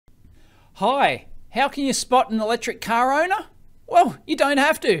Hi, how can you spot an electric car owner? Well, you don't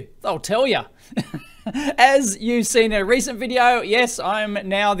have to, they'll tell you. As you've seen in a recent video, yes, I'm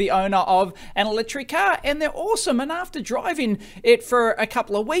now the owner of an electric car and they're awesome, and after driving it for a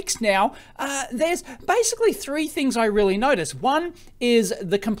couple of weeks now, there's basically three things I really notice. One is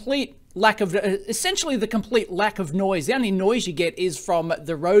the complete lack of, essentially the complete lack of noise. The only noise you get is from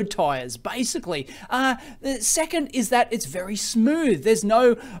the road tires, basically. The second is that it's very smooth. There's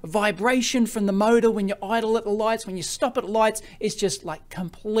no vibration from the motor when you idle at the lights. When you stop at the lights, it's just like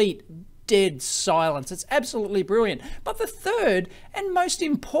complete dead silence. It's absolutely brilliant. But the third and most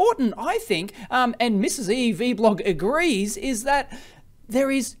important, I think, and Mrs. E Vlog agrees, is that there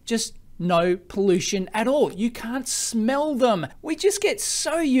is just no pollution at all. You can't smell them. We just get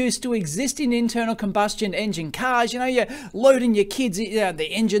so used to existing internal combustion engine cars. You know, you're loading your kids, the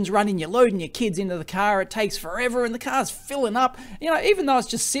engine's running, you're loading your kids into the car, it takes forever and the car's filling up. You know, even though it's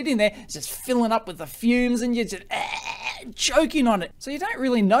just sitting there, it's just filling up with the fumes and you're just choking on it. So you don't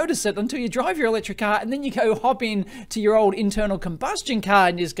really notice it until you drive your electric car, and then you go hop in to your old internal combustion car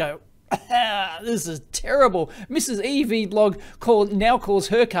and you just go, this is terrible. Mrs. E Vlog now calls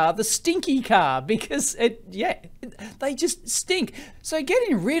her car the stinky car because they just stink. So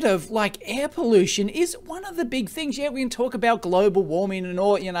getting rid of like air pollution is one of the big things. Yeah, we can talk about global warming and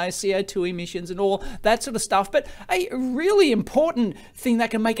all, you know, CO2 emissions and all that sort of stuff, but a really important thing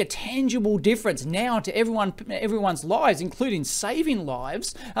that can make a tangible difference now to everyone's lives, including saving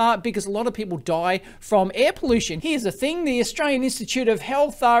lives, because a lot of people die from air pollution. Here's the thing: the Australian Institute of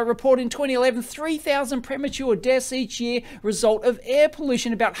Health reported in 2011 3,000 premature deaths each year result of air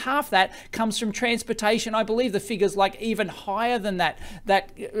pollution. About half that comes from transportation. I believe the figure's like even higher than that.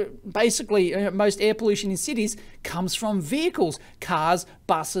 Basically most air pollution in cities comes from vehicles, cars,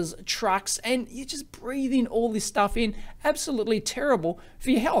 buses, trucks, and you're just breathing all this stuff in. Absolutely terrible for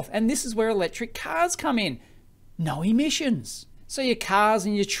your health. And this is where electric cars come in. No emissions. So your cars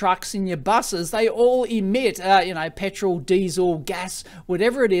and your trucks and your buses, they all emit, petrol, diesel, gas,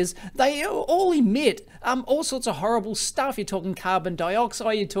 whatever it is, they all emit all sorts of horrible stuff. You're talking carbon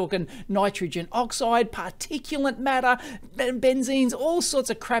dioxide, you're talking nitrogen oxide, particulate matter, benzenes, all sorts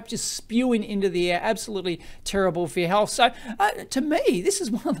of crap just spewing into the air. Absolutely terrible for your health. So to me, this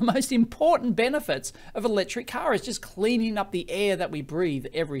is one of the most important benefits of electric cars, just cleaning up the air that we breathe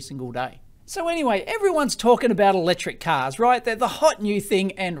every single day. So anyway, everyone's talking about electric cars, right? They're the hot new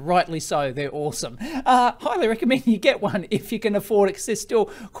thing, and rightly so. They're awesome. Highly recommend you get one if you can afford it, because they're still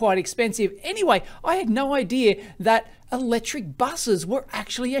quite expensive. Anyway, I had no idea that electric buses were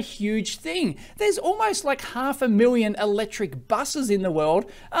actually a huge thing. There's almost like 500,000 electric buses in the world.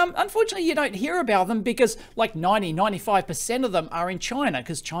 Unfortunately, you don't hear about them because like 95% of them are in China,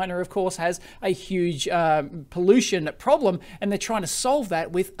 because China, of course, has a huge pollution problem, and they're trying to solve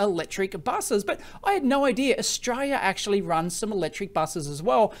that with electric buses. But I had no idea Australia actually runs some electric buses as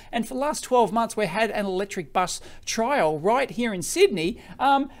well. And for the last 12 months, we had an electric bus trial right here in Sydney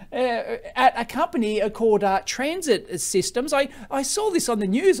at a company called Transit Systems. I saw this on the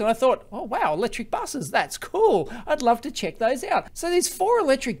news and I thought, oh wow, electric buses, that's cool. I'd love to check those out. So these 4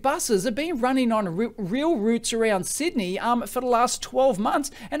 electric buses have been running on real routes around Sydney for the last 12 months,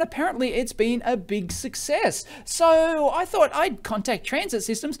 and apparently it's been a big success. So I thought I'd contact Transit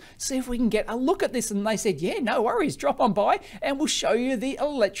Systems, see if we can get a look at this, and they said, yeah, no worries, drop on by and we'll show you the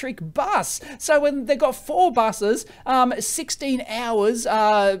electric bus. So when they got 4 buses, 16 hours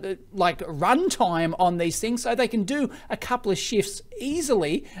like run time on these things, so they can do a couple of shifts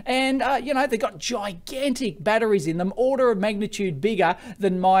easily. And they got gigantic batteries in them, order of magnitude bigger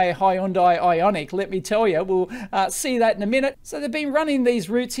than my Hyundai Ioniq, let me tell you. We'll see that in a minute. So they've been running these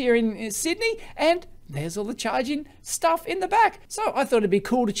routes here in Sydney, and there's all the charging stuff in the back. So I thought it'd be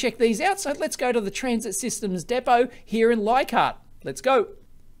cool to check these out. So let's go to the Transit Systems depot here in Leichhardt. Let's go.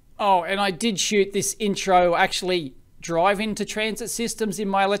 Oh, and I did shoot this intro actually driving to Transit Systems in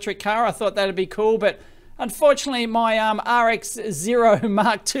my electric car. I thought that'd be cool, but unfortunately my RX0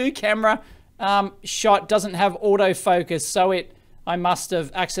 Mark II camera shot doesn't have autofocus, so I must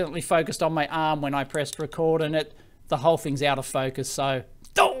have accidentally focused on my arm when I pressed record, and the whole thing's out of focus.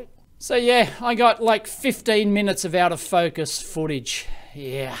 So yeah, I got like 15 minutes of out of focus footage.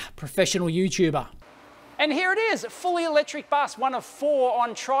 Yeah, professional YouTuber. And here it is, fully electric bus, one of 4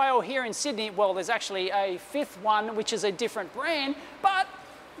 on trial here in Sydney. Well, there's actually a 5th one, which is a different brand, but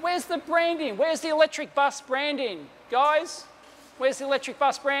where's the branding? Where's the electric bus branding? Guys, where's the electric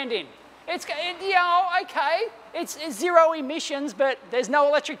bus branding? Okay, it's 0 emissions, but there's no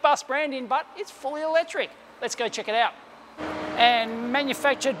electric bus branding, but it's fully electric. Let's go check it out. And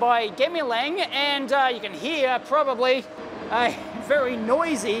manufactured by Gemilang, and you can hear probably a very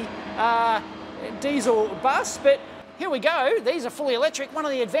noisy diesel bus, but here we go. These are fully electric. One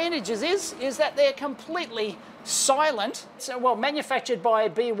of the advantages is that they're completely silent. So, well, manufactured by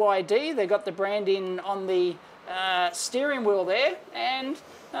BYD. They've got the branding on the steering wheel there, and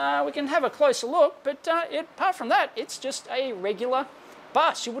we can have a closer look, but apart from that, it's just a regular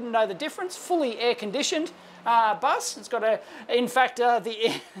bus. You wouldn't know the difference. Fully air-conditioned bus. It's got in fact,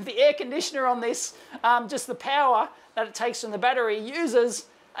 the air conditioner on this, just the power that it takes from the battery uses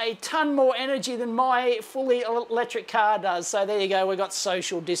a ton more energy than my fully electric car does. So there you go, we've got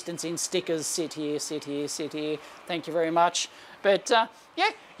social distancing stickers, sit here, sit here, sit here, thank you very much. But yeah,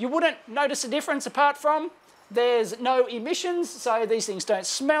 you wouldn't notice a difference apart from there's no emissions, so these things don't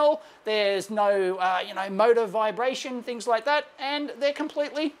smell, there's no you know, motor vibration, things like that, and they're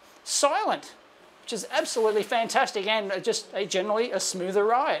completely silent, which is absolutely fantastic and just generally a smoother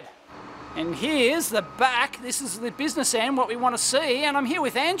ride. And here's the back. This is the business end, what we want to see. And I'm here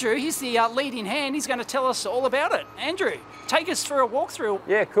with Andrew. He's the leading hand. He's going to tell us all about it. Andrew, take us for a walkthrough.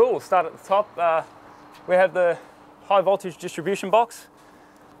 Yeah, cool. We'll start at the top. We have the high voltage distribution box.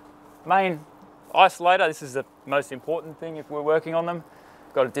 Main isolator. This is the most important thing if we're working on them.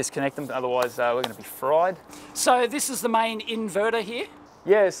 Got to disconnect them, otherwise we're going to be fried. So this is the main inverter here?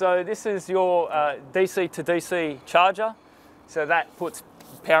 Yeah, so this is your DC to DC charger. So that puts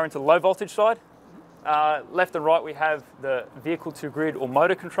power into the low voltage side. Left and right we have the vehicle to grid or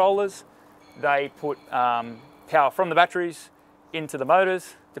motor controllers. They put power from the batteries into the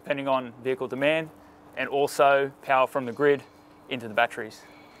motors depending on vehicle demand, and also power from the grid into the batteries.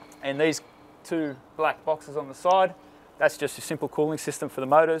 And these two black boxes on the side, that's just a simple cooling system for the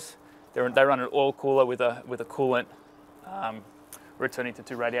motors. They run an oil cooler with a coolant returning to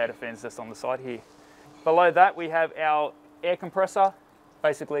two radiator fans just on the side here. Below that we have our air compressor.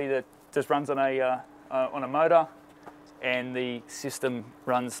 Basically, that just runs on a motor, and the system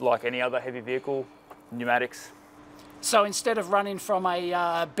runs like any other heavy vehicle, pneumatics. So instead of running from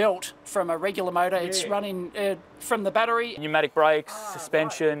a belt from a regular motor, it's running from the battery? Pneumatic brakes,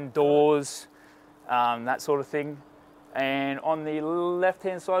 suspension, doors, that sort of thing. And on the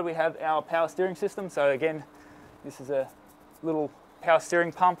left-hand side, we have our power steering system. So again, this is a little power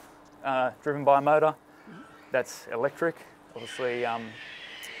steering pump driven by a motor that's electric. Obviously, on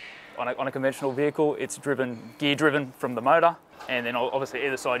a conventional vehicle, it's gear driven from the motor, and then obviously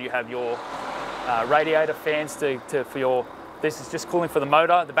either side you have your radiator fans for your. This is just cooling for the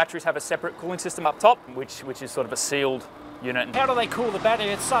motor. The batteries have a separate cooling system up top, which is sort of a sealed unit. How do they cool the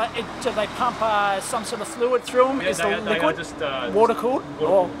battery? Do they pump some sort of fluid through them? Is the liquid just water cooled?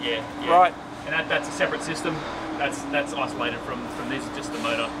 Yeah. Right. And that's a separate system. That's isolated from this, just the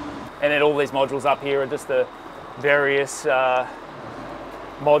motor. And then all these modules up here are just the various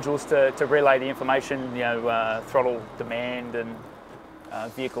modules to relay the information, you know, throttle demand and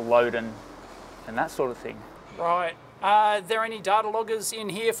vehicle load and that sort of thing. Right. Are there any data loggers in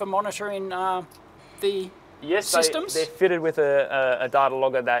here for monitoring the systems? They're fitted with a data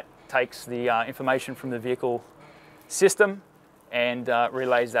logger that takes the information from the vehicle system and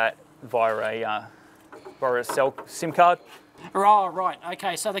relays that via a cell SIM card. Oh, right.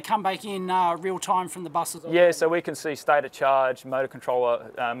 Okay, so they come back in real time from the buses. Yeah, so we can see state of charge, motor controller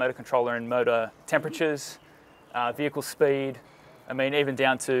and motor temperatures, vehicle speed. I mean, even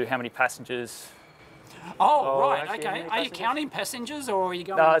down to how many passengers. Oh, right. Okay. Are you counting passengers, or are you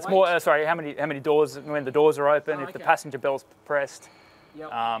going? No, it's more. Sorry, how many doors when the doors are open, if the passenger bell's pressed.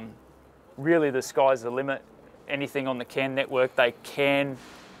 Yep. Really, the sky's the limit. Anything on the CAN network, they can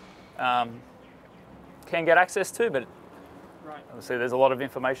get access to, but. Right. Obviously, there's a lot of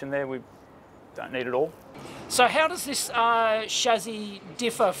information there. We don't need it all. So, how does this chassis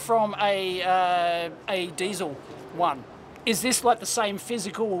differ from a diesel one? Is this like the same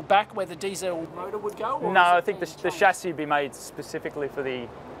physical back where the diesel motor would go? Or no, I think the chassis would be made specifically for the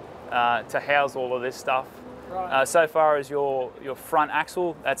to house all of this stuff. Right. So far as your front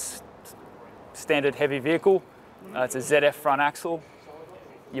axle, that's standard heavy vehicle. It's a ZF front axle.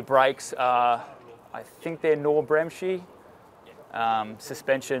 Your brakes are, I think they're Knorr-Bremse.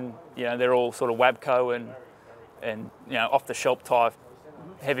 Suspension, you know, they're all sort of Wabco and you know, off the shelf type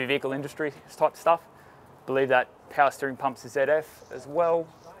heavy vehicle industry type stuff. Believe that power steering pumps is ZF as well.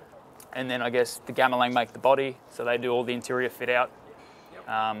 And then I guess the Gamelang make the body, so they do all the interior fit out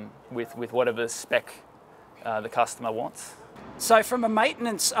with whatever spec the customer wants. So from a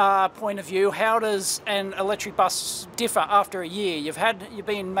maintenance point of view, how does an electric bus differ after a year? You've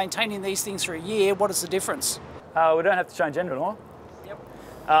been maintaining these things for a year. What is the difference? We don't have to change engine oil. Yep.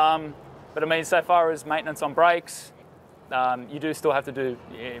 But I mean, so far as maintenance on brakes, you do still have to do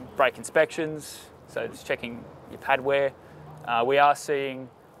brake inspections, so it's checking your pad wear. We are seeing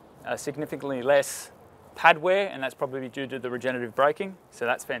significantly less pad wear, and that's probably due to the regenerative braking, so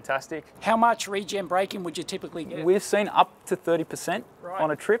that's fantastic. How much regen braking would you typically get? We've seen up to 30%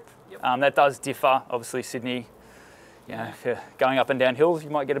 on a trip. Yep. That does differ. Obviously, Sydney, you know, if you're going up and down hills, you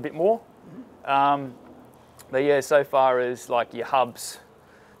might get a bit more. But yeah, so far as like your hubs,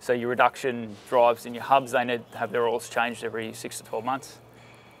 so your reduction drives in your hubs, they need to have their oils changed every 6 to 12 months.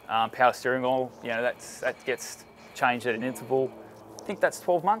 Power steering oil, you know, that gets changed at an interval. I think that's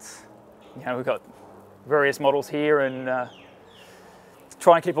 12 months. You know, we've got various models here, and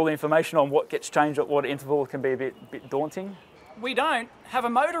try and keep all the information on what gets changed at what interval can be a bit daunting. We don't have a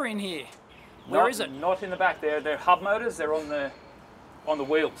motor in here. Where is it? Not in the back. They're hub motors. They're on the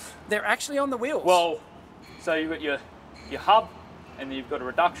wheels. They're actually on the wheels. Well, so you've got your hub, and then you've got a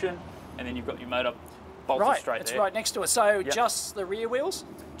reduction, and then you've got your motor bolted straight there. It's right next to it. So just the rear wheels?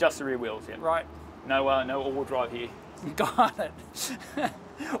 Just the rear wheels, yeah. Right. No all-wheel drive here. Got it.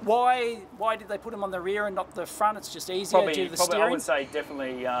 Why did they put them on the rear and not the front? It's just easier due to the steering? I would say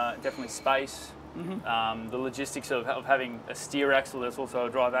definitely space. The logistics of having a steer axle that's also a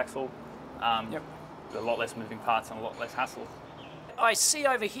drive axle. A lot less moving parts and a lot less hassle. I see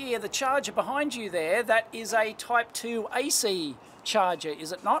over here the charger behind you there. That is a Type 2 AC charger,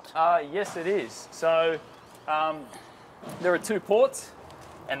 is it not? Yes, it is. So there are 2 ports,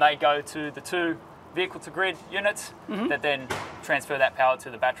 and they go to the 2 vehicle-to-grid units that then transfer that power to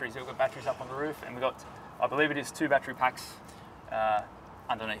the batteries. We've got batteries up on the roof, and we've got, I believe it is 2 battery packs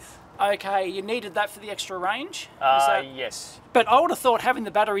underneath. Okay, you needed that for the extra range? Yes. But I would have thought having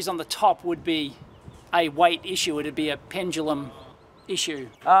the batteries on the top would be a weight issue. It'd be a pendulum issue.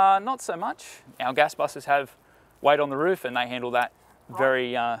 Not so much. Our gas buses have weight on the roof, and they handle that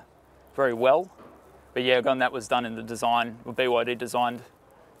very well. But yeah, again, that was done in the design. BYD designed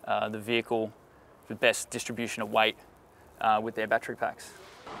the vehicle the best distribution of weight with their battery packs.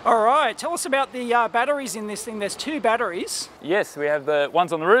 All right, tell us about the batteries in this thing. There's 2 batteries. Yes, we have the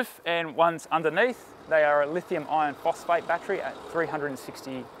ones on the roof and ones underneath. They are a lithium iron phosphate battery at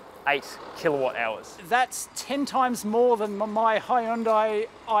 368 kilowatt hours. That's 10 times more than my Hyundai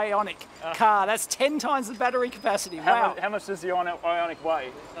Ioniq car. That's 10 times the battery capacity. Wow. How much does the Ioniq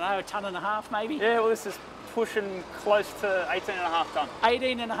weigh? I don't know, a tonne and a half maybe? Yeah, well, this is pushing close to 18.5 tonne.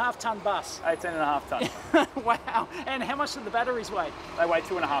 18.5 tonne bus. 18.5 tonne. Wow. And how much do the batteries weigh? They weigh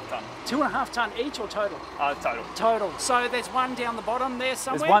 2.5 tonne. 2.5 tonne each or total? Total. Total. So there's one down the bottom there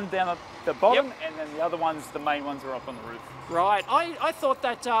somewhere? There's one down the bottom, and then the other ones, the main ones, are up on the roof. Right. I thought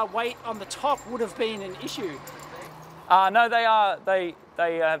that weight on the top would have been an issue. No, they are. They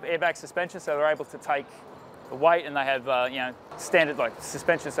have airbag suspension, so they're able to take the weight, and they have you know, standard like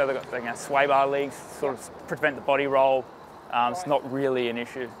suspension, so they've got sway bar legs, sort of prevent the body roll. It's not really an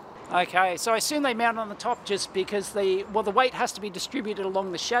issue. Okay, so I assume they mount on the top just because the weight has to be distributed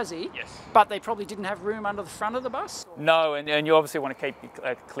along the chassis. Yes. But they probably didn't have room under the front of the bus? No, and you obviously want to keep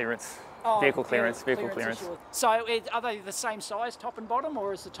your clearance. Vehicle clearance. So are they the same size, top and bottom,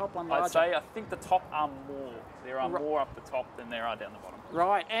 or is the top one larger? I'd say I think the top are more. There are more up the top than there are down the bottom.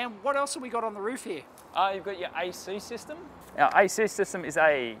 Right, and what else have we got on the roof here? You've got your AC system. Our AC system is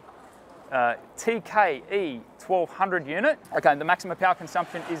a TKE 1200 unit. Okay, the maximum power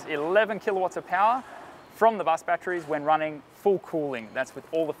consumption is 11 kilowatts of power from the bus batteries when running full cooling. That's with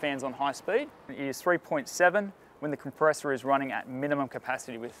all the fans on high speed. It is 3.7 when the compressor is running at minimum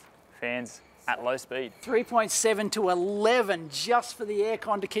capacity with fans at low speed. 3.7 to 11 just for the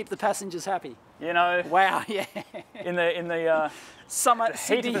aircon to keep the passengers happy. You know. Wow, yeah. In the summer,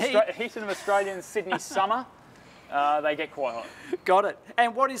 heat of Australian Sydney summer, they get quite hot. Got it.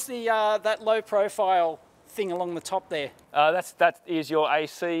 And what is the that low profile thing along the top there? That is your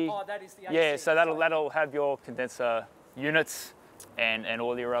AC. Oh, that is the AC. Yeah, so that'll have your condenser units and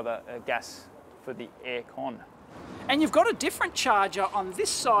all your other gas for the air con. And you've got a different charger on this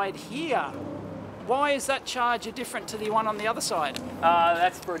side here. Why is that charger different to the one on the other side?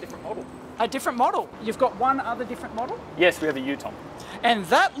 That's for a different model. A different model? You've got one other different model? Yes, we have a UTOM. And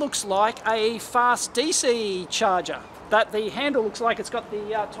that looks like a fast DC charger. That the handle looks like it's got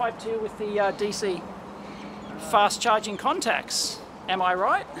the Type 2 with the DC fast charging contacts. Am I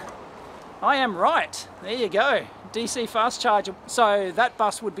right? I am right. There you go. DC fast charger. So that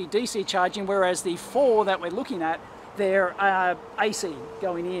bus would be DC charging, whereas the 4 that we're looking at, they're AC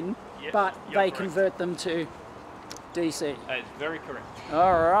going in, yes, but they correct. Convert them to DC. That is very correct.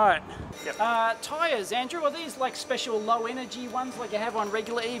 All right. Yep. Tyres, Andrew, are these like special low energy ones like you have on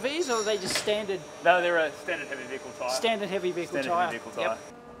regular EVs, or are they just standard? No, they're a standard heavy vehicle tyre. Standard heavy vehicle tyre. Heavy vehicle tyre. Yep.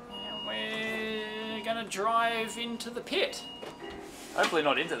 We're going to drive into the pit. Hopefully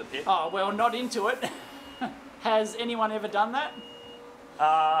not into the pit. Oh, well, not into it. Has anyone ever done that?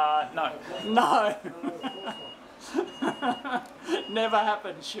 No. No. Never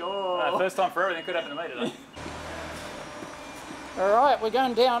happened, sure. First time for everything, could happen to me today. All right, we're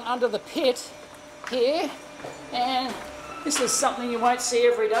going down under the pit here, and this is something you won't see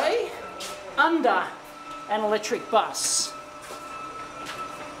every day, under an electric bus.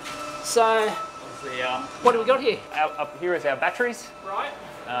 So, what do we got here? Up here is our batteries, Right.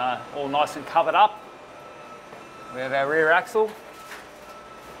 all nice and covered up. We have our rear axle,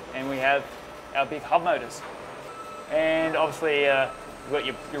 and we have our big hub motors. And obviously, you've got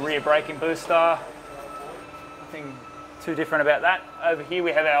your rear braking booster. Nothing too different about that. Over here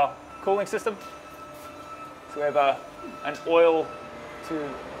we have our cooling system. So we have an oil to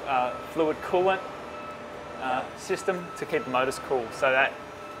fluid coolant system to keep the motors cool. So that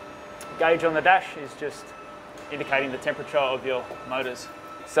gauge on the dash is just indicating the temperature of your motors.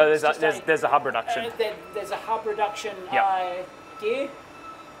 So there's a hub reduction. There's a hub reduction gear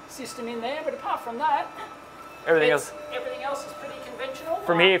system in there, but apart from that, everything else is pretty conventional.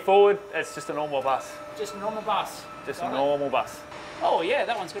 From here forward, it's just a normal bus. Just a normal bus. Just a normal bus. Oh yeah,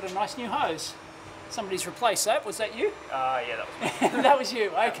 that one's got a nice new hose. Somebody's replaced that. Was that you? Yeah, that was me. That was you.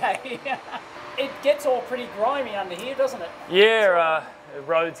 Okay. It gets all pretty grimy under here, doesn't it? Yeah, the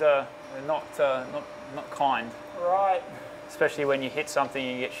roads are not kind. Right. Especially when you hit something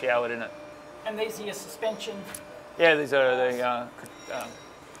and you get showered in it. And these are your suspension. Yeah, these are the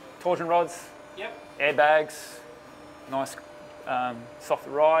torsion rods. Yep. Airbags. Nice, soft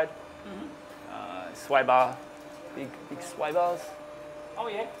ride. Sway bar, big sway bars. Oh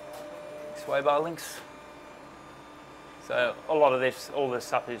yeah. Sway bar links. So a lot of this, all this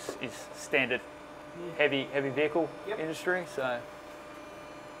stuff is standard heavy vehicle industry. So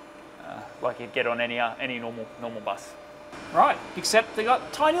like you'd get on any normal bus. Right, except they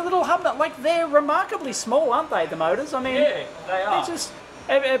got tiny little hub, like they're remarkably small, aren't they, the motors? I mean, Yeah, they are. They're just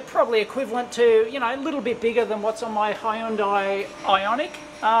probably equivalent to, you know, a little bit bigger than what's on my Hyundai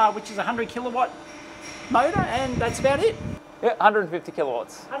Ioniq, which is a 100 kilowatt motor, and that's about it. Yeah, 150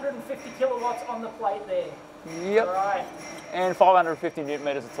 kilowatts. 150 kilowatts on the plate there. Yep. Right. And 550 newton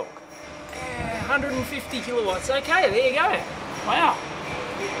meters of torque. 150 kilowatts. Okay, there you go. Wow.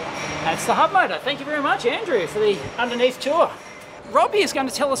 That's the hub motor. Thank you very much, Andrew, for the underneath tour. Robbie is going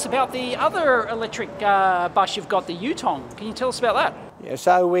to tell us about the other electric bus you've got, the Yutong. Can you tell us about that? Yeah,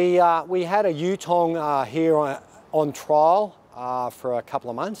 so we had a Yutong here on trial for a couple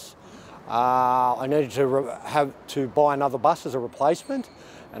of months. I needed to buy another bus as a replacement,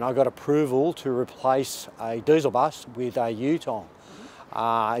 and I got approval to replace a diesel bus with a Yutong.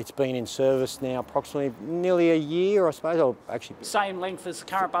 It's been in service now approximately nearly a year, I suppose. Or actually, same length as the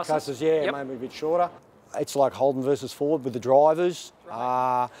current buses? Yeah, yep. Maybe a bit shorter. It's like Holden versus Ford with the drivers.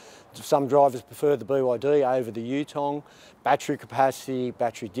 Right. Some drivers prefer the BYD over the Yutong. Battery capacity,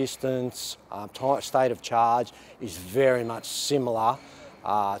 battery distance, state of charge is very much similar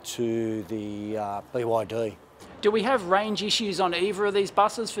to the BYD. Do we have range issues on either of these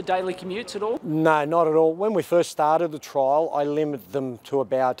buses for daily commutes at all? No, not at all. When we first started the trial, I limited them to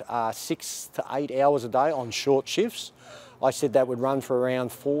about 6 to 8 hours a day on short shifts. I said that would run for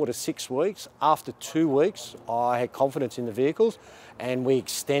around 4 to 6 weeks. After 2 weeks, I had confidence in the vehicles, and we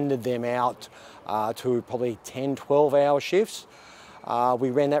extended them out to probably 10, 12-hour shifts. We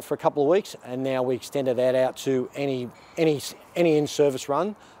ran that for a couple of weeks, and now we extended that out to any in-service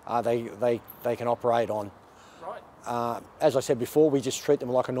run they can operate on. Right. As I said before, we just treat them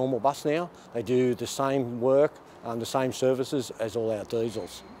like a normal bus now. They do the same work, the same services as all our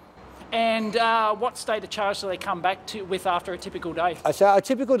diesels. And what state of charge do they come back with after a typical day? So a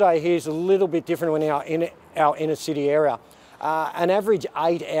typical day here is a little bit different in our inner city area. An average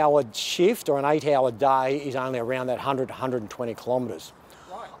 8-hour shift or an 8-hour day is only around that 100 to 120 kilometres.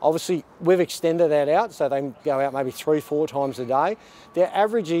 Right. Obviously, we've extended that out, so they go out maybe 3-4 times a day. They're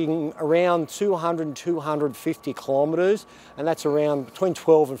averaging around 200 and 250 kilometres, and that's around between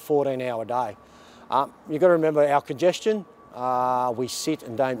 12 and 14-hour day. You've got to remember our congestion. We sit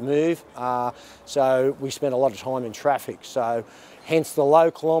and don't move, so we spend a lot of time in traffic. So hence the low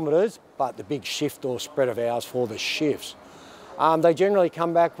kilometres, but the big shift or spread of hours for the shifts. They generally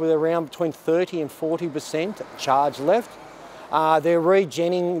come back with around between 30 and 40% charge left. They're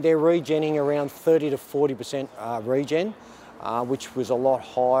regenning around 30 to 40% regen, which was a lot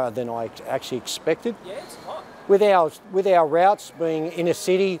higher than I actually expected. Yeah, it's a lot. With our routes being inner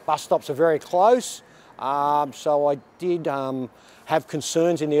city, bus stops are very close. So I did have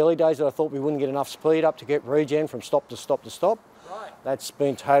concerns in the early days that I thought we wouldn't get enough speed up to get regen from stop to stop to stop. Right. That's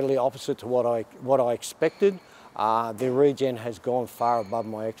been totally opposite to what I expected. The regen has gone far above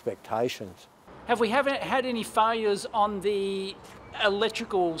my expectations. Have we had any failures on the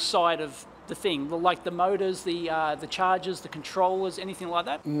electrical side of the thing, like the motors, the chargers, the controllers, anything like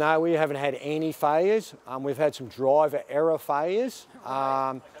that? No, we haven't had any failures. We've had some driver error failures,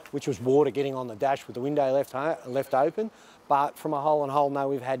 which was water getting on the dash with the window left open. But from a hole and hole, no,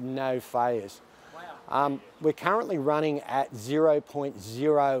 we've had no failures. Wow. We're currently running at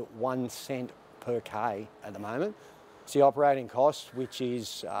 0.01 cent per K at the moment. It's the operating cost, which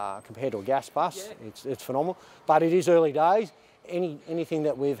is, compared to a gas bus, it's phenomenal. But it is early days. Anything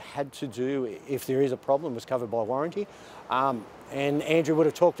that we've had to do, if there is a problem, was covered by warranty. And Andrew would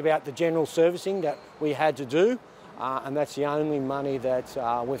have talked about the general servicing that we had to do, and that's the only money that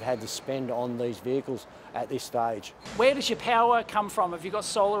we've had to spend on these vehicles at this stage. Where does your power come from? Have you got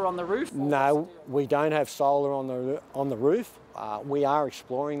solar on the roof? No, we don't have solar on the roof. We are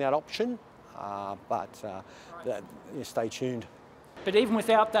exploring that option, stay tuned. But even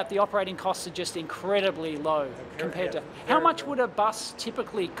without that, the operating costs are just incredibly low compared to... How much would a bus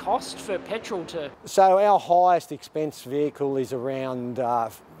typically cost for petrol to... So our highest expense vehicle is around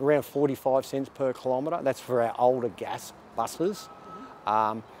 45 cents per kilometre. That's for our older gas buses.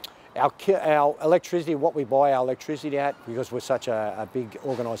 Our electricity, what we buy our electricity at, because we're such a big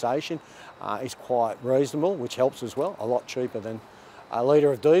organisation, is quite reasonable, which helps as well. A lot cheaper than a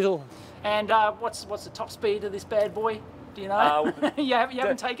litre of diesel. And what's the top speed of this bad boy? Do you know? you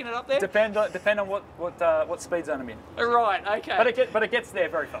haven't taken it up there? Depend on what speed zone I'm in. Right, okay. But it gets there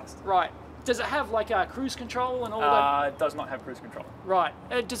very fast. Right. Does it have like cruise control and all that? It does not have cruise control. Right.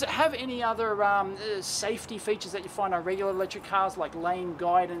 Does it have any other safety features that you find on regular electric cars, like lane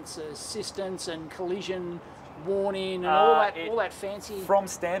guidance, assistance, and collision warning, and all that fancy? From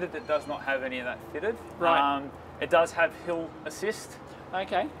standard, it does not have any of that fitted. Right. It does have hill assist.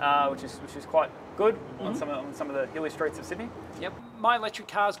 Okay. Which is quite good on some of the hilly streets of Sydney. Yep. My electric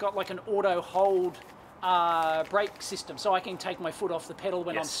car's got like an auto hold brake system, so I can take my foot off the pedal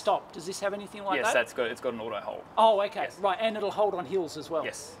when I'm stopped. Does this have anything like that? Yes, that's good. It's got an auto hold. Oh, okay. Yes. Right, and it'll hold on hills as well.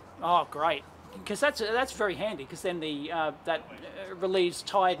 Yes. Oh, great. Because that's very handy. Because then that relieves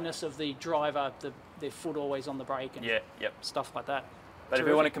tiredness of the driver, their foot always on the brake and stuff like that. But if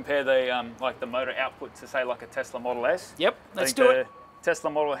we want to compare the the motor output to say like a Tesla Model S, let's do it.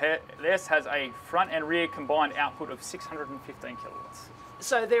 Tesla Model S has a front and rear combined output of 615 kilowatts.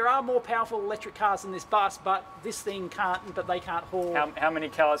 So there are more powerful electric cars than this bus, but this thing can't. But they can't haul. How many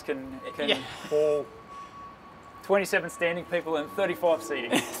cars can haul 27 standing people and 35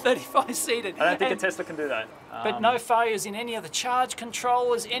 seating? 35 seated. I don't think a Tesla can do that. But no failures in any of the charge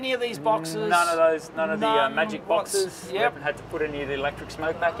controllers, any of these boxes. None of those. None of the magic boxes. We haven't had to put any of the electric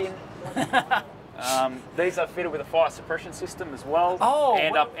smoke back in. These are fitted with a fire suppression system as well. Oh,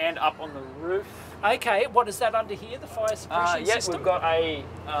 and up on the roof. Okay, what is that under here? The fire suppression system. Yes, we've got a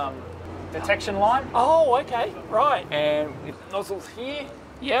detection line. Oh, okay, right. And with nozzles here.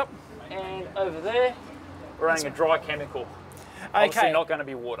 Yep. And over there, we're running a dry chemical. Obviously not going to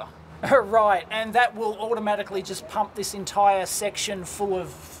be water. Right, and that will automatically just pump this entire section full of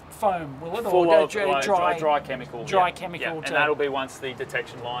foam, will it? Full of dry chemical. Dry chemical. And that'll be once the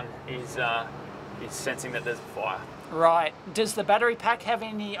detection line is sensing that there's a fire. Right. Does the battery pack have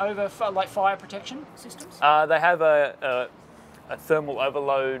any fire protection systems? They have a thermal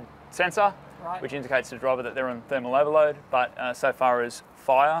overload sensor, which indicates to the driver that they're on thermal overload. But so far as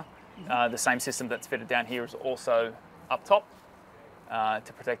fire, the same system that's fitted down here is also up top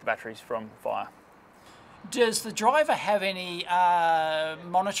to protect the batteries from fire. Does the driver have any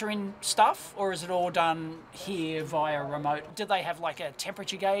monitoring stuff, or is it all done here via remote? Do they have like a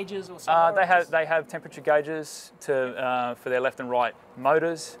temperature gauges or something? They have temperature gauges for their left and right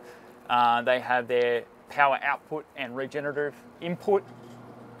motors. They have their power output and regenerative input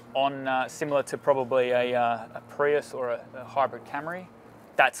on similar to probably a Prius or a hybrid Camry.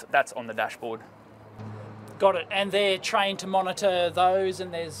 That's on the dashboard. Got it. And they're trained to monitor those,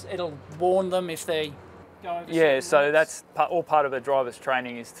 and it'll warn them if they go over. So that's all part of a driver's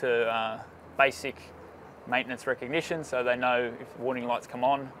training is to basic maintenance recognition, so they know if warning lights come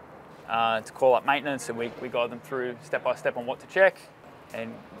on, to call up maintenance, and we guide them through step by step on what to check,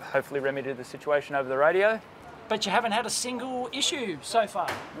 and hopefully remedy the situation over the radio. But you haven't had a single issue so far?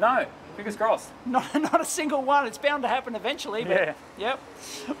 No, fingers crossed. Not a single one. It's bound to happen eventually. But, Yep.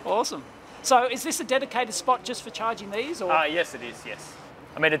 Awesome. So is this a dedicated spot just for charging these? Or? Yes, it is, yes.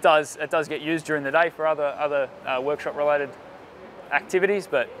 I mean, it does get used during the day for other workshop-related activities,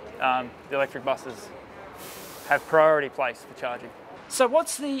 but the electric buses have priority place for charging. So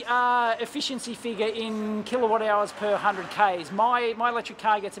what's the efficiency figure in kilowatt hours per 100 Ks? My electric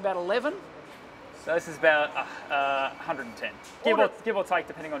car gets about 11. So this is about 110, give or take,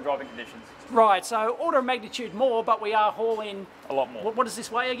 depending on driving conditions. Right, so order of magnitude more, but we are hauling A lot more. What does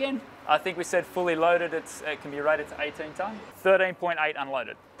this weigh again? I think we said fully loaded, it can be rated to 18 tonne. 13.8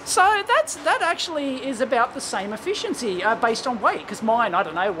 unloaded. So that actually is about the same efficiency based on weight, because mine, I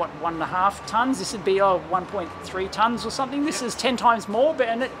don't know, what, 1.5 tonnes, this would be 1.3 tonnes or something. This is 10 times more,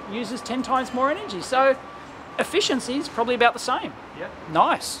 and it uses 10 times more energy. So efficiency is probably about the same. Yeah.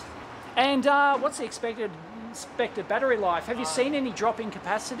 Nice. And what's the expected battery life? Have you seen any drop in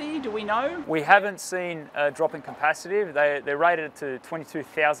capacity? Do we know? We haven't seen a drop in capacity. They're rated to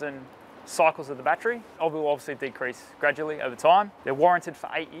 22,000 cycles of the battery. It will obviously decrease gradually over time. They're warranted for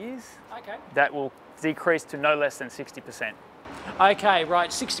 8 years. Okay. That will decrease to no less than 60%. Okay, right,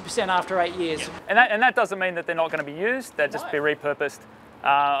 60% after 8 years. Yeah. And that doesn't mean that they're not going to be used. They'll just be repurposed.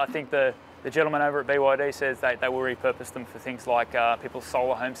 I think the gentleman over at BYD says they will repurpose them for things like people's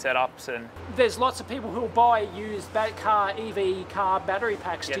solar home setups. And there's lots of people who will buy used EV car battery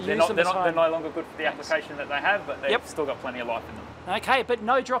packs to use them. They're no longer good for the application that they have, but they've still got plenty of life in them. Okay, but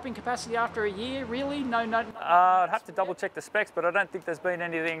no drop in capacity after a year, really? No. I'd have to double check the specs, but I don't think there's been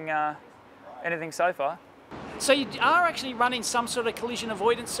anything so far. So you are actually running some sort of collision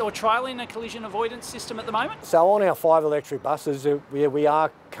avoidance or trialling a collision avoidance system at the moment? So on our 5 electric buses, we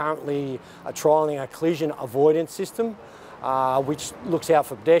are currently trialling a collision avoidance system, which looks out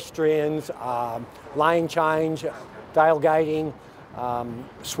for pedestrians, lane change, tailgating,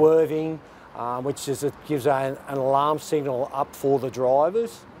 swerving, which gives an alarm signal up for the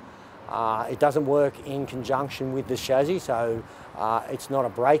drivers. It doesn't work in conjunction with the chassis, so it's not a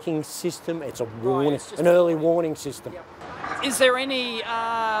braking system, it's a warning, an early warning system. Yep. Is there any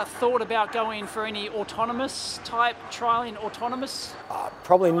thought about going for any autonomous type, trialling autonomous?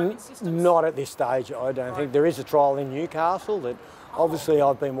 Probably not at this stage, I don't think. There is a trial in Newcastle that obviously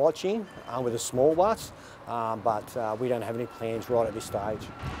I've been watching with a small bus, but we don't have any plans right at this stage.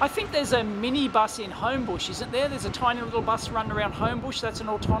 I think there's a mini bus in Homebush, isn't there? There's a tiny little bus running around Homebush, that's an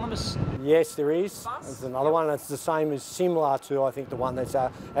autonomous. Yes, there is. Bus? There's another one that's the same as similar to, I think, the one that's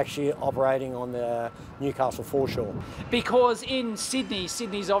actually operating on the Newcastle foreshore. Because in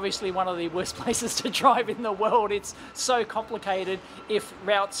Sydney's obviously one of the worst places to drive in the world. It's so complicated. If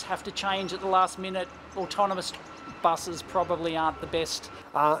routes have to change at the last minute, autonomous buses probably aren't the best.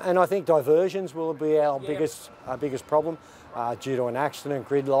 And I think diversions will be our biggest problem due to an accident,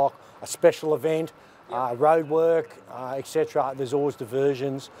 gridlock, a special event, road work, etc. There's always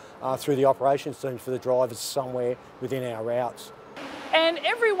diversions through the operations team for the drivers somewhere within our routes. And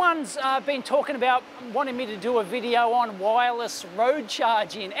everyone's been talking about wanting me to do a video on wireless road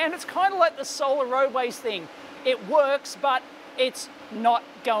charging, and it's kind of like the solar roadways thing. It works, but it's not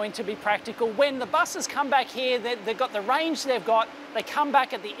going to be practical. When the buses come back here, they've got the range they've got, they come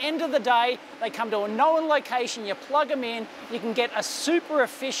back at the end of the day, they come to a known location, you plug them in, you can get a super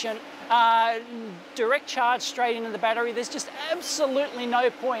efficient direct charge straight into the battery. There's just absolutely no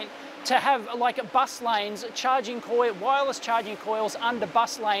point to have like bus lanes, wireless charging coils under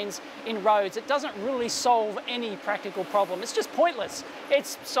bus lanes in roads. It doesn't really solve any practical problem. It's just pointless.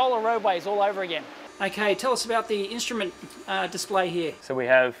 It's solar roadways all over again. Okay, tell us about the instrument display here. So we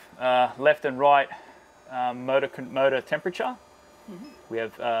have left and right motor temperature. Mm-hmm. We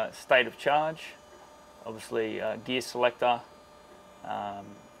have state of charge, obviously gear selector,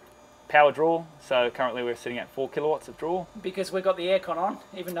 power draw. So currently we're sitting at 4 kilowatts of draw. Because we've got the aircon on,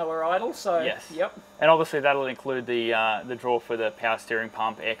 even though we're idle, so yes. Yep. And obviously that'll include the draw for the power steering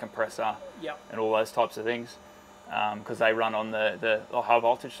pump, air compressor, and all those types of things, because they run on the high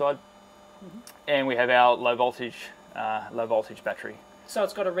voltage side. Mm-hmm. And we have our low voltage battery. So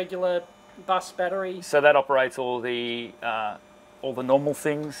it's got a regular bus battery. So that operates all the normal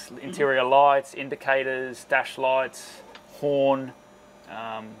things: interior lights, indicators, dash lights, horn,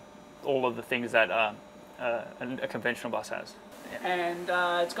 all of the things that a conventional bus has. Yeah.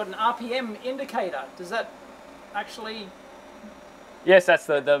 And it's got an RPM indicator. Does that actually? Yes, that's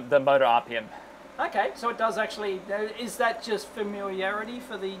the motor RPM. Okay, so it does actually. Is that just familiarity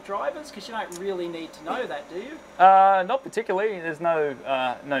for the drivers? Because you don't really need to know that, do you? Not particularly. There's no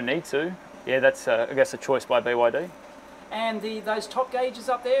need to. Yeah, that's I guess a choice by BYD. And those top gauges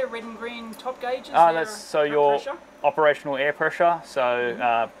up there, red and green top gauges. That's so your pressure? Operational air pressure.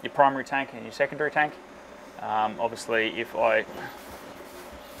 So your primary tank and your secondary tank. Obviously, if I.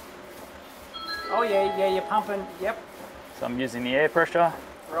 Oh yeah, you're pumping. Yep. So I'm using the air pressure.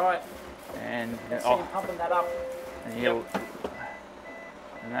 Right. And so you're pumping that up. And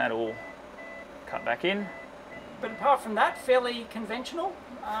that'll cut back in. But apart from that, fairly conventional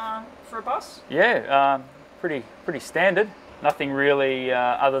for a bus? Yeah, pretty standard. Nothing really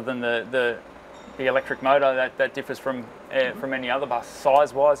other than the the electric motor that differs from any other bus.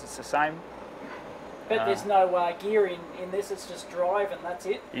 Size-wise, it's the same. But there's no gear in this, it's just drive and that's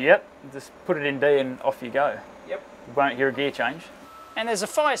it? Yep, just put it in D and off you go. Yep. You won't hear a gear change. And there's a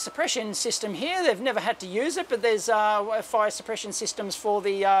fire suppression system here. They've never had to use it, but there's fire suppression systems for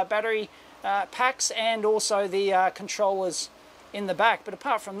the battery packs and also the controllers in the back. But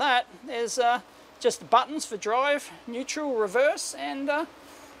apart from that, there's just buttons for drive, neutral, reverse, and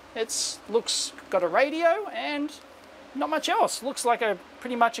it's got a radio and not much else. Looks like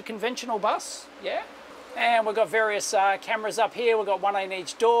pretty much a conventional bus, yeah. And we've got various cameras up here. We've got one in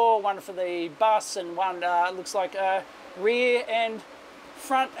each door, one for the bus, and one looks like rear and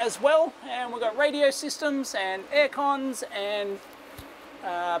front as well. And we've got radio systems and air cons and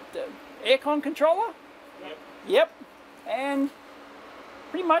the aircon controller. Yep. And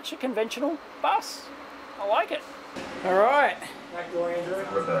pretty much a conventional bus. I like it. All right. Back door, Andrew.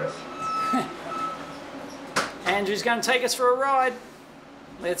 Reverse. Andrew's going to take us for a ride.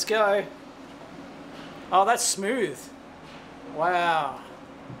 Let's go. Oh, that's smooth. Wow.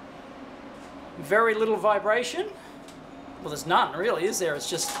 Very little vibration. Well, there's none really, is there? It's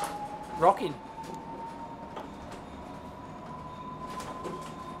just rocking.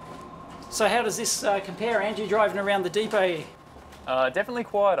 So how does this compare, Andrew, driving around the depot here? Definitely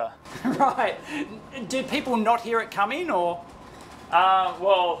quieter. Right. Do people not hear it coming, or?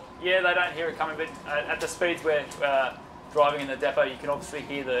 Well, yeah, they don't hear it coming, but at the speeds we're driving in the depot, you can obviously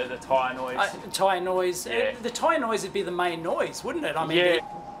hear the tyre noise. Tyre noise. Yeah. The tyre noise would be the main noise, wouldn't it? I mean, yeah.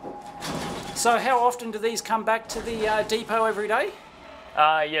 So how often do these come back to the depot every day?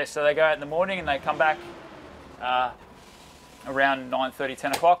 Yeah, so they go out in the morning and they come back around 9:30,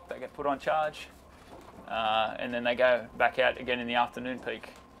 10 o'clock. They get put on charge, and then they go back out again in the afternoon peak.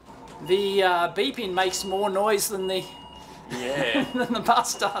 The beeping makes more noise than the than the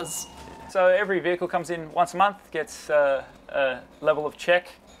bus does. So every vehicle comes in once a month, gets a level of check,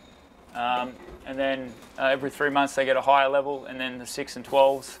 and then every 3 months they get a higher level, and then the 6 and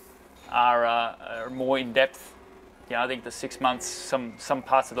 12s are more in depth. I think the 6 months, some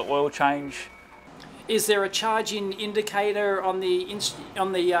parts of the oil change. Is there a charging indicator on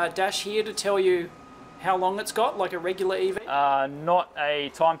the dash here to tell you how long it's got, like a regular EV? Not a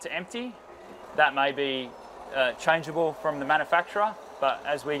time to empty. That may be changeable from the manufacturer, but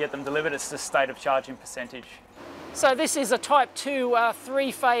as we get them delivered, it's the state of charging percentage. So this is a Type 2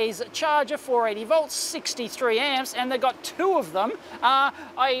 three-phase charger, 480 volts, 63 amps, and they've got two of them.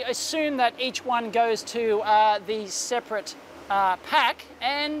 I assume that each one goes to the separate pack,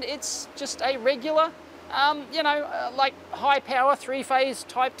 and it's just a regular, like high-power three-phase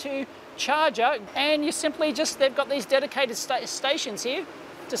Type 2 charger, and you simply they've got these dedicated stations here.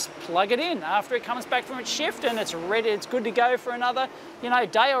 Just plug it in after it comes back from its shift, and it's ready. It's good to go for another,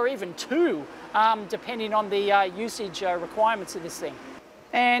 day or even two, depending on the usage requirements of this thing.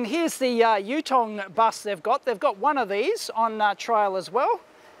 And here's the Yutong bus they've got. They've got one of these on trial as well,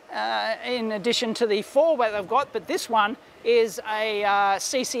 in addition to the four that they've got. But this one is a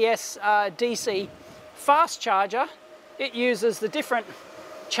CCS DC fast charger. It uses the different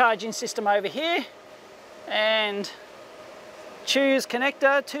charging system over here, and choose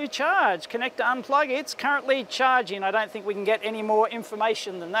connector to charge, connector unplug. It's currently charging. I don't think we can get any more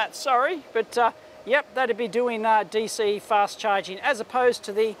information than that, sorry. But yep, that'd be doing DC fast charging as opposed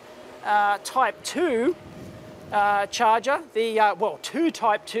to the Type 2 charger, the, two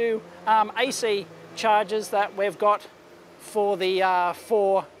Type 2 AC chargers that we've got for the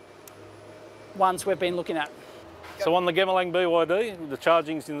four ones we've been looking at. So on the Gemelang BYD, the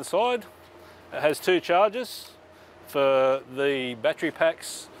charging's in the side. It has two chargers for the battery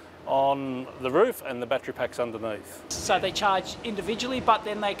packs on the roof and the battery packs underneath. So they charge individually, but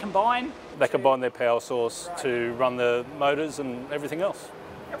then they combine? They combine their power source to run the motors and everything else.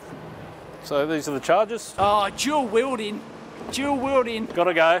 Yep. So these are the chargers. Oh, dual wielding.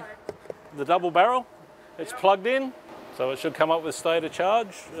 Gotta go. The double barrel, it's plugged in, so it should come up with state of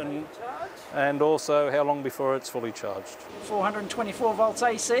charge and also how long before it's fully charged. 424 volts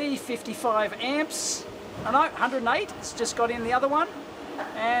AC, 55 amps. Oh no, 108, it's just got in the other one,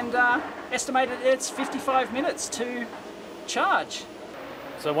 and estimated it's 55 minutes to charge.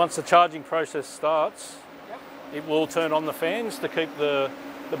 So once the charging process starts, it will turn on the fans to keep the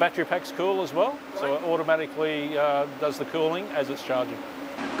battery packs cool as well. So it automatically does the cooling as it's charging.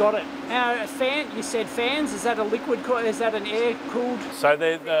 Got it. Now, you said fans, is that a liquid, is that an air cooled? So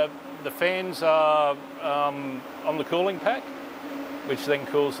the fans are on the cooling pack, which then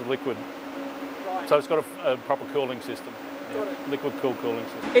cools the liquid. So it's got a proper cooling system. Liquid cooled cooling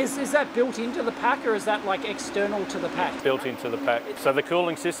system. Is that built into the pack or is that like external to the pack? Built into the pack. So the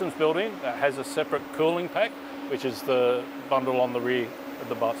cooling system's built in. It has a separate cooling pack, which is the bundle on the rear of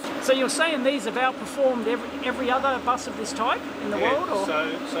the bus. So you're saying these have outperformed every other bus of this type in the world? Or?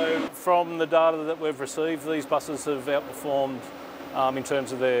 So from the data that we've received, these buses have outperformed in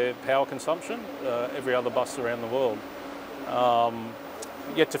terms of their power consumption every other bus around the world.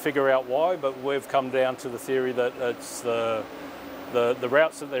 Yet to figure out why, but we've come down to the theory that it's the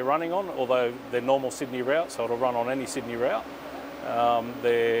routes that they're running on, although they're normal Sydney routes, so it'll run on any Sydney route.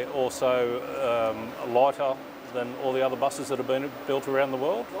 They're also lighter than all the other buses that have been built around the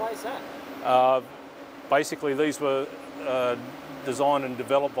world. Why is that? Basically, these were designed and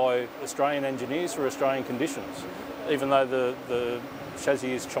developed by Australian engineers for Australian conditions. Even though the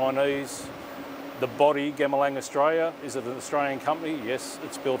chassis is Chinese, the body, Gemalang Australia, is it an Australian company? Yes,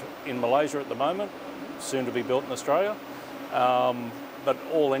 it's built in Malaysia at the moment, soon to be built in Australia, but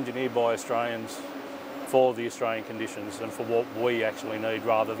all engineered by Australians for the Australian conditions and for what we actually need,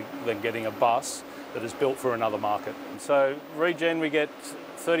 rather than getting a bus that is built for another market. So regen, we get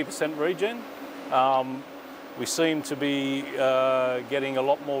 30% regen. We seem to be getting a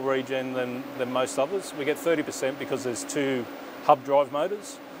lot more regen than most others. We get 30% because there's two hub drive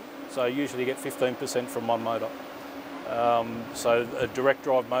motors. So usually you get 15% from one motor. So a direct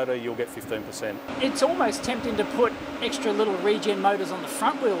drive motor, you'll get 15%. It's almost tempting to put extra little regen motors on the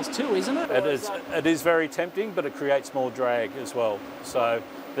front wheels too, isn't it? It is very tempting, but it creates more drag as well. So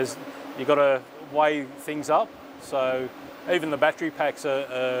you've got to weigh things up. So even the battery packs, we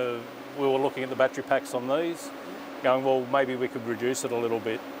were looking at the battery packs on these, going, well, maybe we could reduce it a little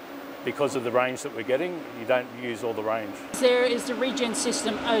bit. Because of the range that we're getting, you don't use all the range. Is the regen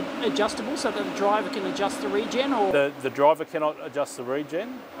system adjustable so that the driver can adjust the regen? Or the driver cannot adjust the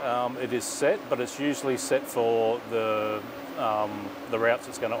regen. It is set, but it's usually set for the routes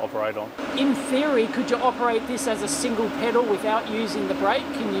it's going to operate on. In theory, could you operate this as a single pedal without using the brake?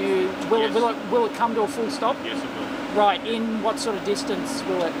 Can you? Will it come to a full stop? Yes, it will. Right, in what sort of distance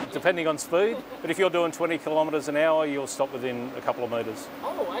will it? Depending on speed, but if you're doing 20 kilometres an hour, you'll stop within a couple of metres.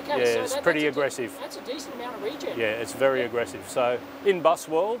 Oh, okay. Yeah, so it's pretty aggressive. That's a decent amount of regen. Yeah, it's very aggressive. So in bus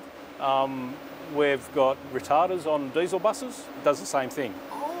world, we've got retarders on diesel buses. It does the same thing.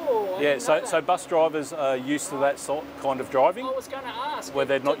 Oh, I yeah. didn't know that. So bus drivers are used to that kind of driving. I was going to ask. Where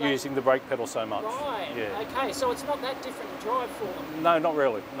they're not using the brake pedal so much. Right. Yeah. Okay, so it's not that different to drive for them. No, not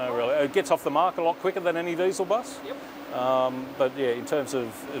really. No, really. It gets off the mark a lot quicker than any diesel bus. Yep. But yeah, in terms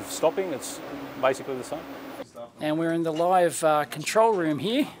of stopping, it's basically the same. And we're in the live control room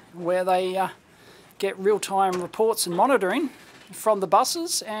here, where they get real-time reports and monitoring from the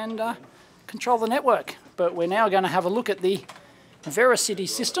buses and control the network. But we're now going to have a look at the Vericity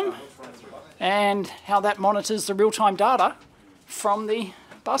system and how that monitors the real-time data from the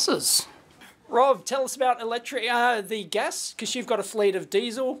buses. Rob, tell us about the gas, because you've got a fleet of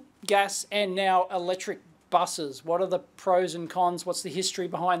diesel, gas, and now electric buses. What are the pros and cons? What's the history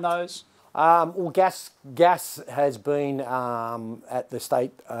behind those? Well, gas has been at the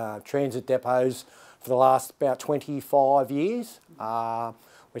state transit depots for the last about 25 years.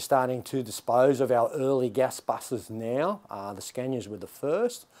 We're starting to dispose of our early gas buses now. The Scanias were the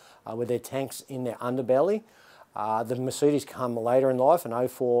first, with their tanks in their underbelly. The Mercedes come later in life in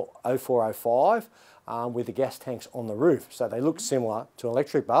 0405 with the gas tanks on the roof. So they look similar to an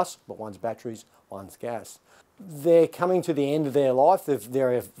electric bus, but one's batteries, one's gas. They're coming to the end of their life.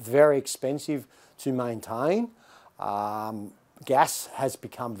 They're very expensive to maintain. Gas has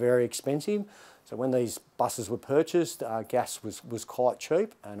become very expensive. So when these buses were purchased, gas was quite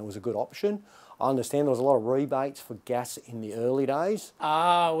cheap and it was a good option. I understand there was a lot of rebates for gas in the early days.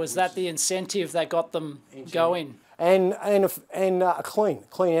 Ah, was that the incentive that got them going? And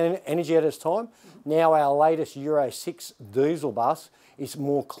clean energy at its time. Now our latest Euro 6 diesel bus is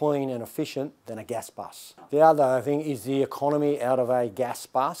more clean and efficient than a gas bus. The other thing is the economy out of a gas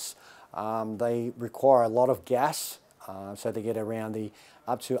bus. They require a lot of gas, so they get around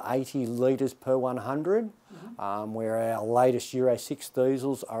up to 80 litres per 100, where our latest Euro 6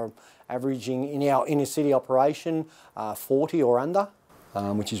 diesels are averaging in our inner city operation 40 or under,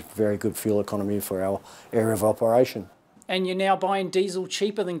 which is very good fuel economy for our area of operation. And you're now buying diesel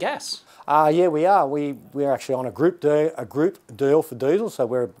cheaper than gas? Yeah, we are. We're actually on a group deal for diesel, so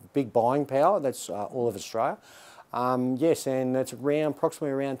we're a big buying power. That's all of Australia. Yes, and it's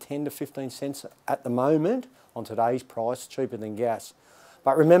approximately around 10 to 15 cents at the moment on today's price, cheaper than gas.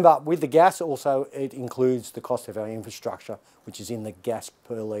 But remember, with the gas also, it includes the cost of our infrastructure, which is in the gas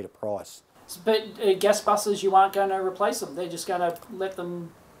per litre price. But gas buses, you aren't going to replace them. They're just going to let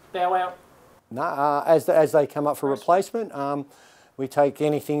them bow out? No, as they come up for replacement, we take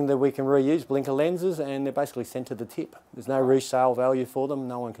anything that we can reuse, blinker lenses, and they're basically sent to the tip. There's no resale value for them.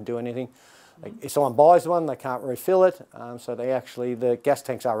 No one can do anything. If someone buys one, they can't refill it. So the gas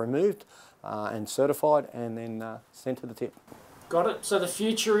tanks are removed and certified, and then sent to the tip. Got it. So the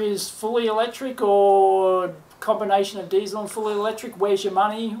future is fully electric or combination of diesel and fully electric? Where's your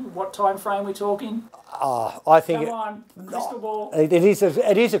money? What time frame are we talking? I think Come on, crystal ball.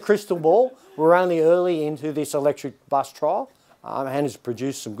 it is a crystal ball. We're only early into this electric bus trial, and has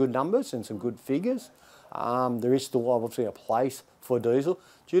produced some good numbers and some good figures. There is still obviously a place for diesel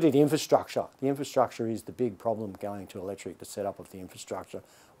due to the infrastructure. The infrastructure is the big problem going to electric, the setup of the infrastructure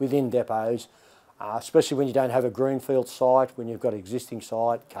within depots, especially when you don't have a greenfield site, when you've got existing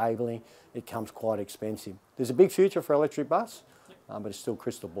site, cabling, it comes quite expensive. There's a big future for electric bus, but it's still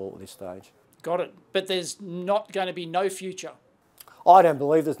crystal ball at this stage. Got it. But there's not going to be no future. I don't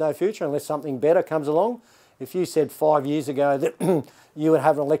believe there's no future unless something better comes along. If you said 5 years ago that you would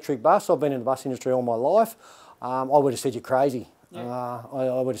have an electric bus, I've been in the bus industry all my life, I would have said you're crazy. Yeah.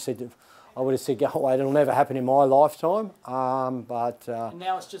 I would have said, go away, it'll never happen in my lifetime. And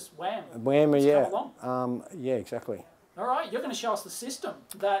now it's just wham. Wham, It's yeah. come along. Yeah, exactly. All right, you're going to show us the system,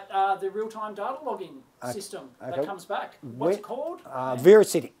 that the real-time data logging system that comes back. What's it called?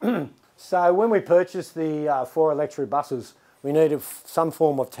 VeraCity. So when we purchased the 4 electric buses, we needed some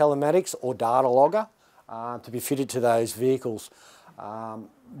form of telematics or data logger to be fitted to those vehicles.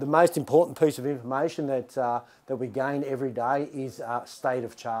 The most important piece of information that we gain every day is state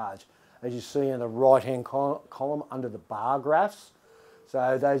of charge. As you see in the right-hand column under the bar graphs.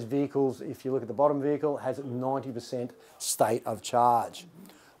 So those vehicles, if you look at the bottom vehicle, has 90% state of charge.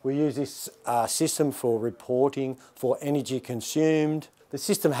 We use this system for reporting, for energy consumed. The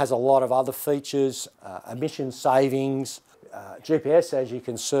system has a lot of other features, emission savings, GPS, as you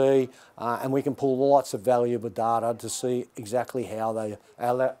can see, and we can pull lots of valuable data to see exactly how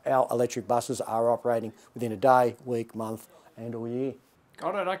our electric buses are operating within a day, week, month and or year.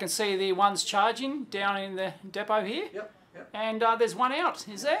 Got it. I can see the ones charging down in the depot here. Yep. And there's one out,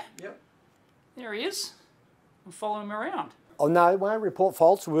 is there? Yep. There he is. I'll follow him around. Oh no, it won't report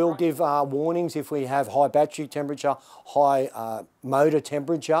faults. We'll give warnings if we have high battery temperature, high motor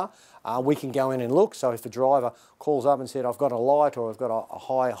temperature. We can go in and look. So if the driver calls up and said, I've got a light or I've got a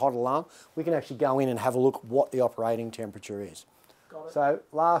high hot alarm, we can actually go in and have a look what the operating temperature is. Got it. So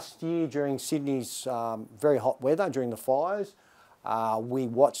last year during Sydney's very hot weather, during the fires, we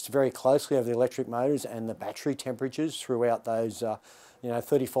watched very closely over the electric motors and the battery temperatures throughout those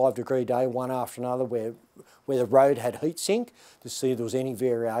 35-degree day, one after another, where the road had heat sink, to see if there was any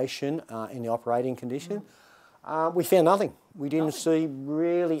variation in the operating condition. We found nothing. We didn't see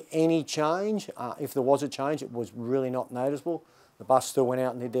really any change. If there was a change, it was really not noticeable. The bus still went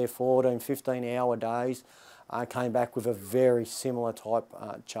out and did their 14, 15-hour days. Came back with a very similar type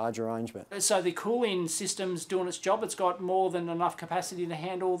charge arrangement. So the cooling system's doing its job. It's got more than enough capacity to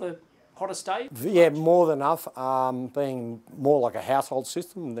handle the hottest day? Yeah, more than enough. Being more like a household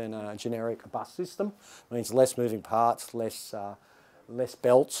system than a generic bus system. It means less moving parts, less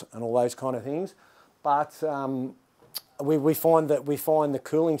belts and all those kind of things. But we find the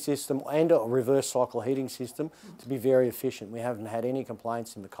cooling system and a reverse cycle heating system to be very efficient. We haven't had any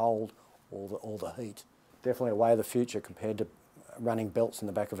complaints in the cold or the heat. Definitely a way of the future compared to running belts in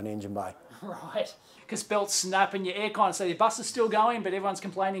the back of an engine bay. Right, because belts snap and your aircon, so your bus is still going, but everyone's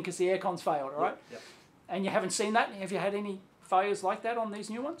complaining because the aircon's failed, right? Yep. And you haven't seen that? Have you had any failures like that on these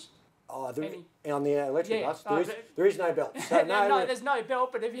new ones? Oh, on the electric bus, there is no belt. So no, there's no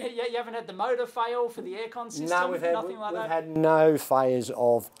belt, but you haven't had the motor fail for the aircon system? No, we've had no failures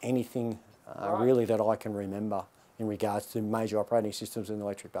of anything really that I can remember in regards to major operating systems in the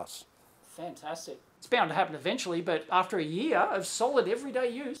electric bus. Fantastic. It's bound to happen eventually, but after a year of solid everyday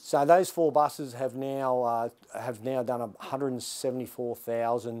use. So those 4 buses have now done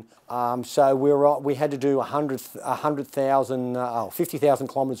 174,000. So we had to do 50,000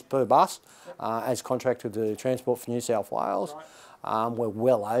 kilometres per bus as contracted to Transport for New South Wales. Right. We're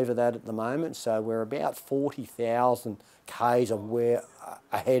well over that at the moment, so we're about 40,000 k's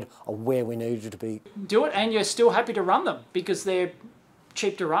ahead of where we needed to be. Do it, and you're still happy to run them because they're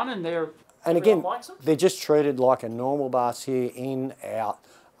cheap to run and and again, they're just treated like a normal bus here, in, out,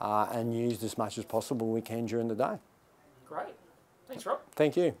 and used as much as possible we can during the day. Great. Thanks, Rob.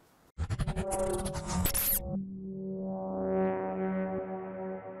 Thank you.